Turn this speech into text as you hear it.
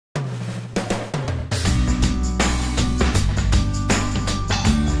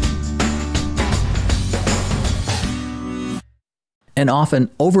An often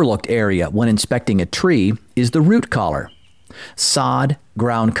overlooked area when inspecting a tree is the root collar. Sod,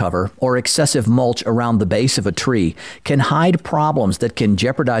 ground cover, or excessive mulch around the base of a tree can hide problems that can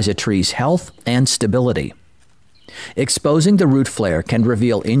jeopardize a tree's health and stability. Exposing the root flare can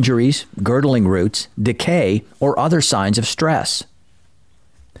reveal injuries, girdling roots, decay, or other signs of stress.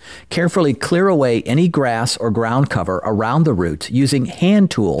 Carefully clear away any grass or ground cover around the roots using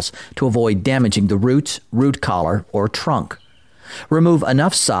hand tools to avoid damaging the roots, root collar, or trunk. Remove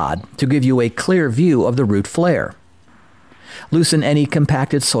enough sod to give you a clear view of the root flare. Loosen any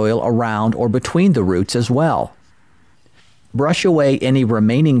compacted soil around or between the roots as well. Brush away any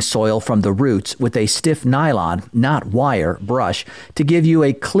remaining soil from the roots with a stiff nylon, not wire, brush to give you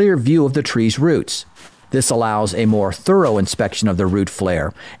a clear view of the tree's roots. This allows a more thorough inspection of the root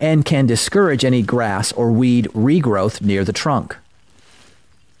flare and can discourage any grass or weed regrowth near the trunk.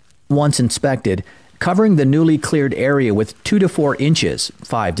 Once inspected, covering the newly cleared area with 2 to 4 inches,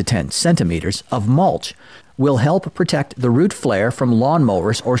 5 to 10 centimeters, of mulch will help protect the root flare from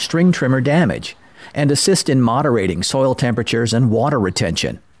lawnmowers or string trimmer damage and assist in moderating soil temperatures and water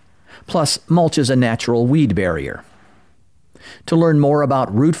retention. Plus, mulch is a natural weed barrier. To learn more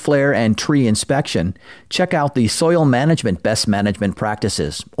about root flare and tree inspection, check out the Soil Management Best Management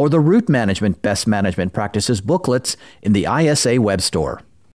Practices or the Root Management Best Management Practices booklets in the ISA web store.